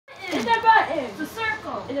button. It's a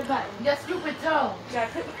circle. It's a button. Your stupid toe.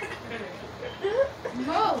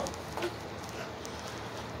 No.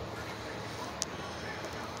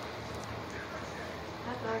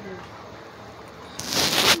 That's what I do.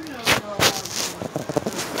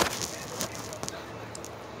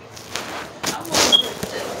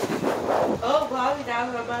 Oh, well, I'll be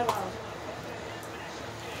down with my mom.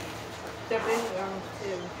 They're big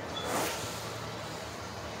too.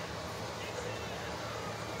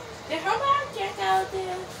 Did her mom check out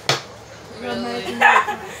there? Really?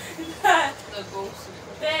 The ghost.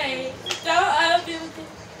 Hey, don't did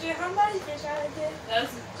her mom check out there?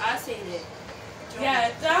 I say that.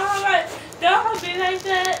 Yeah, don't be like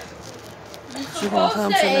that. She gonna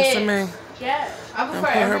come to this to me Yeah, I and prefer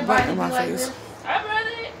put her everybody butt to in be my like face. this. I'd rather,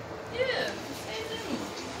 yeah, same thing.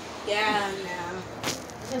 Yeah, no.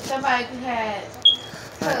 If somebody had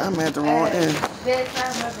I'm at the wrong end. this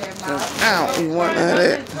time of their mouth. I don't want none of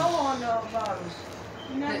that. Go on the bottles.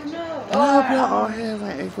 You never know. I hope y'all all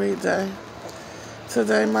having a great day.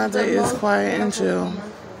 Today my day is quiet and chill.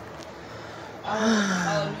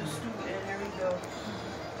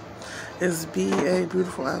 It's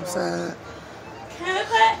beautiful outside.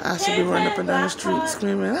 I should be running up and down the street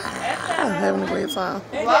screaming, I'm having a great time.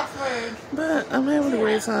 But I'm having a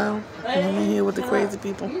great time. And I'm in here with the crazy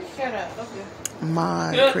people. You shut up. Okay.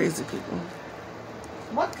 My crazy people.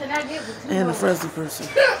 What can I get with you? And a fuzzy person.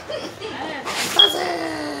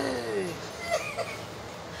 Fuzzy!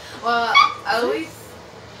 Well, at least.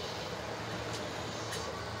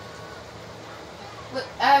 Look,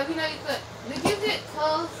 you know, did you get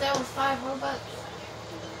clothes that was $5 Robux?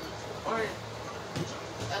 Or a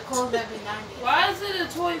clothes that be 90? Why is it a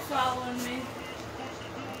toy following me?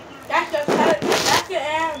 That's your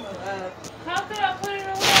animal. How could I put it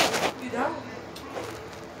away? You don't.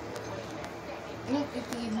 Look at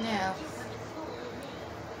these now.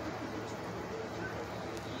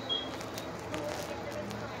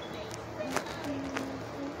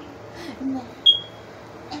 No.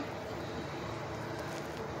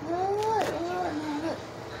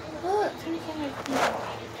 Look, turn the camera.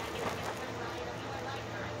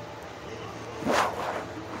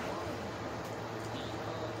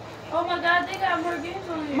 Oh my god, they got more games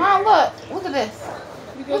on here. Mom, look at this.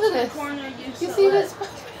 You go Look to at the this. corner, You see this?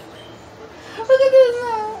 Look at this,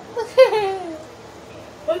 Mom. Look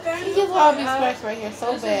at it. He just want to be scratched right here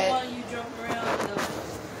so this bad. This is one you jump around the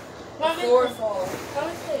Mommy, floor fall. Come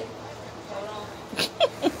and see. Hold on.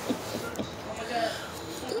 Oh my god.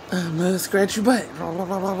 I'm gonna scratch your butt. Well,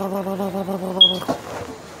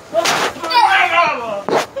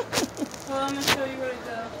 let me show you where to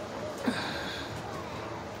go.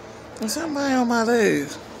 There's somebody on my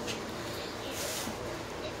legs.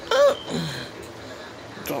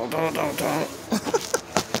 Don't. You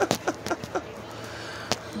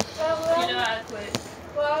know how to quit.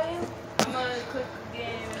 I'm gonna click the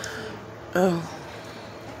game and see. Oh.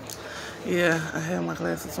 Yeah, I had my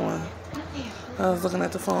glasses on. I was looking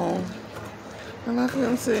at the phone. And I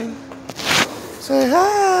couldn't see. Say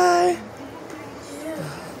hi.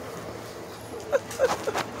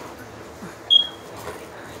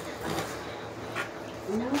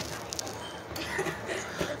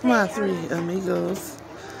 My 3 amigos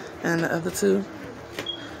and the other 2.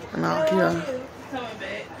 And out here. Coming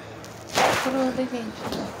back. What are they thinking?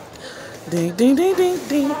 Ding, ding, ding, ding,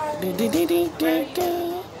 ding, ding, ding, ding, ding, ding,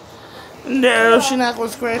 ding. No, she not gonna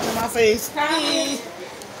scratch in my face.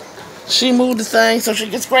 She moved the thing so she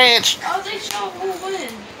can scratch. Oh, they show who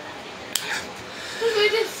wins. Look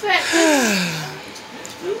at this fat.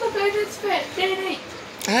 Look at this fat. Danny.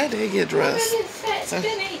 I did get Look at dressed. this fat. So-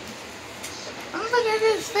 Danny. Look at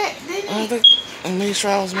this fat. I Danny. think I made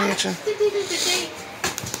sure I was matching.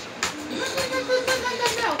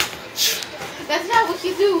 No. That's not what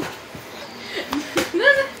you do.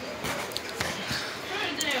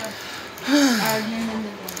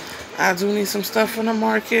 I do need some stuff from the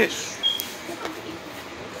market.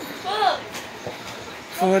 Look.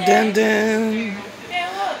 For Din Din. Yeah,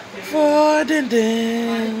 look. For Din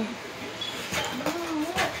Din.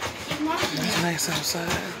 It's nice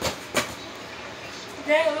outside.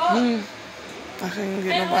 I couldn't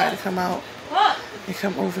get nobody to come out Look. and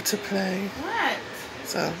come over to play. What?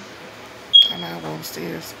 So I'm now going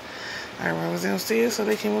upstairs. I was downstairs, so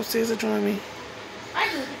they came upstairs to join me.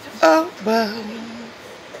 Oh, well.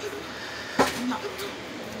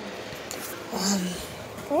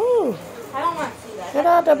 Ooh. I don't want to see that. Get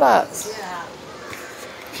out the box. Yeah.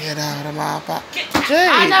 Get out of my box. I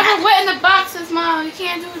Jay, never went in the boxes, Mom. You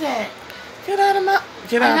can't do that. get out of my.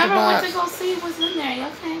 Get I out the never went box. to go see what's in there.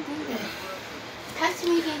 Y'all can't do that. Catch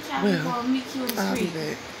me again, child. Well, I'll meet you in the I'll be street.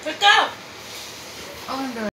 back. Pick up. Oh,